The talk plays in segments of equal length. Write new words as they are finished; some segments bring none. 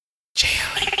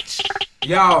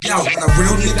Yo, I'm a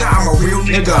real nigga, I'm a real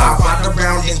nigga. I ride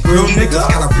around and grill niggas.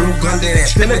 Got a real gun that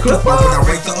spin a clip. When I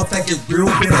wake up, that get real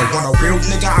bitter. Want a real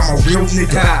nigga, I'm a real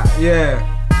nigga. Yeah,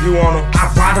 you wanna?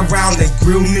 I ride around and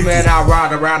grill niggas. Man, I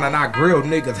ride around and I grill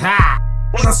niggas. Ha!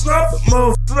 When I slump,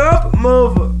 move. Slump,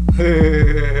 move.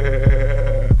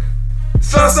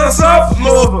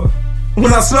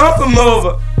 When I slump,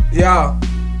 move. Yo.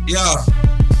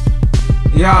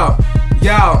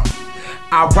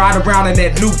 I ride around in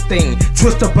that new thing,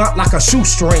 twist a blunt like a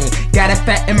shoestring. Got it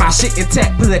fat in my shit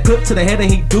intact, put that clip to the head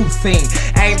and he do thing.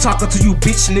 I ain't talking to you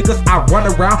bitch niggas, I run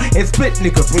around and split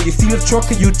niggas. When you see the truck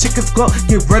and you chickens club,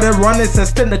 get ready to run and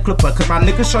suspend the clipper. Cause my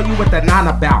niggas show you what that 9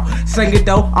 about. Sing it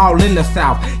though, all in the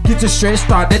south. Get your stretch,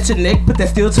 start at your neck, put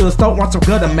that steel to the stove, want some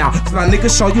good amount. Cause my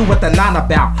niggas show you what that 9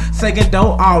 about. Sing it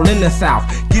though, all in the south.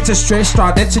 Get your stretch,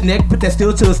 start at your neck, put that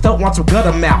steel to the stove, want some good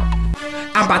amount.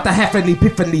 I'm about to have an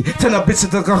epiphany. Tell them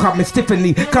bitches to go call me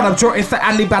Stephanie. Cut up Jordan, say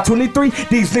I need about 23.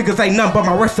 These niggas ain't nothing but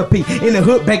my recipe. In the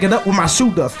hood, bagging up with my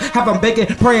shooters. Have them begging,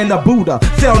 praying the Buddha.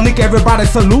 Tell nigga everybody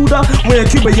salute her. When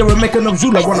Cuba, you're making them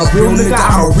Zula. Want a real nigga,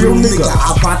 I'm a real nigga.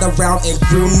 I ride around and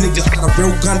grill niggas. Got a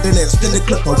real gun that spin the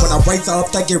clipper. When I raise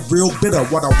up, that get real bitter.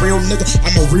 Want a real nigga,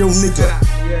 I'm a real nigga.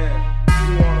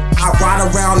 I ride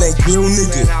around and grill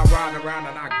niggas. Man, I ride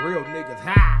around and I grill niggas.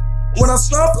 Ha! When I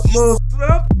slump, move.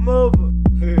 Slump, move.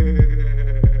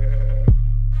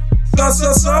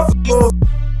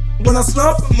 When I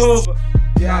slump, move.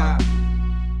 Yo.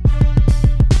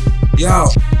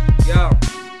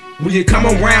 When you come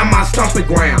around my stomping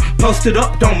ground, post it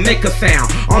up, don't make a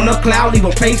sound. On the cloud, leave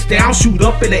 'em face down, shoot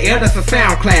up in the air, that's a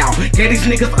sound cloud. Get these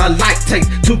niggas a light taste.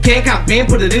 2 can cop Ben,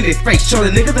 put it in his face. Show the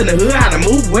niggas in the hood how to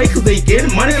move away, cause they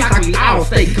getting money like we all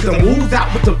stay. Cause them wolves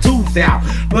out with them tools out.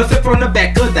 Bust it from the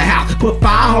back of the house. Put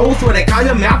 5 holes where they call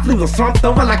your mouth, leave 'em slumped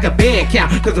over like a band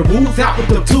count. Cause the wolves out with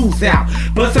them tools out.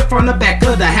 Bust it from the back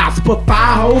of the house. Put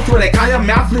 5 holes where they call your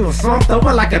mouth, leave 'em slumped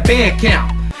over like a band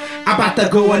count. I'm about to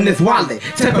go in this wallet,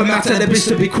 tap him out, tell the bitch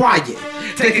to be quiet.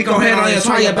 Take it, go ahead on your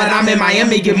try it, but I'm in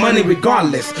Miami, get money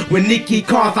regardless. When Nikki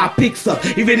calls, I picks up,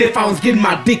 even if I was getting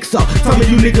my dicks up. Some of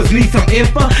you niggas need some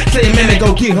info. Tell your mammy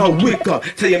go get her wick up.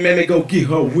 Tell your mammy go get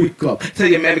her wick up. Tell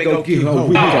your mammy go get her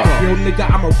wick up. Real nigga,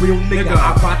 I'm a real nigga.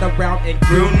 I ride around and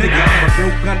grill nigga. I'm a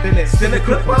real gun that spin a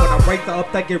clip. When I raise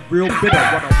up, that get real bitter.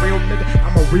 When a real nigga,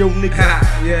 I'm a real nigga.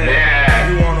 Yeah.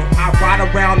 You wanna? I ride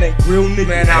around and grill nigga.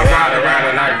 Man, I ride around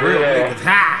and I grill niggas.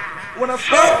 Ha! When I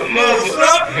slump, move.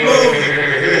 Slump, move.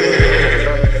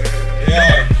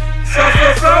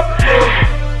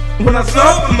 When I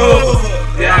slump, move.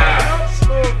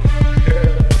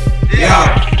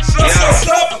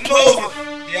 Slump, move.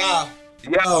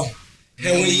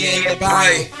 And we ain't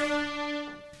by.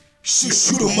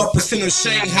 Shoot 'em up and send 'em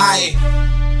Shanghai.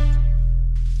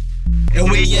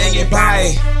 And we ain't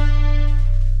by.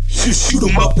 Shoot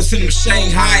 'em up and send 'em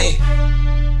Shanghai.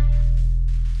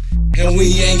 And we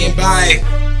ain't by.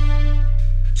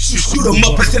 Shoot 'em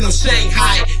up and send 'em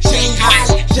Shanghai.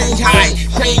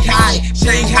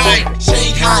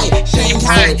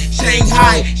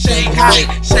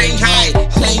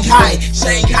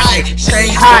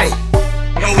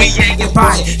 And we ain't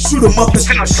by. Shoot 'em up and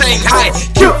send 'em Shanghai.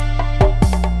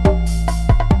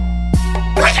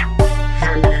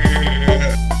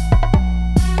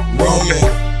 Roman.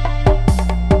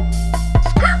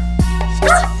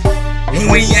 And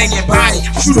we ain't by.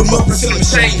 Shoot 'em up and send 'em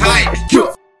Shanghai.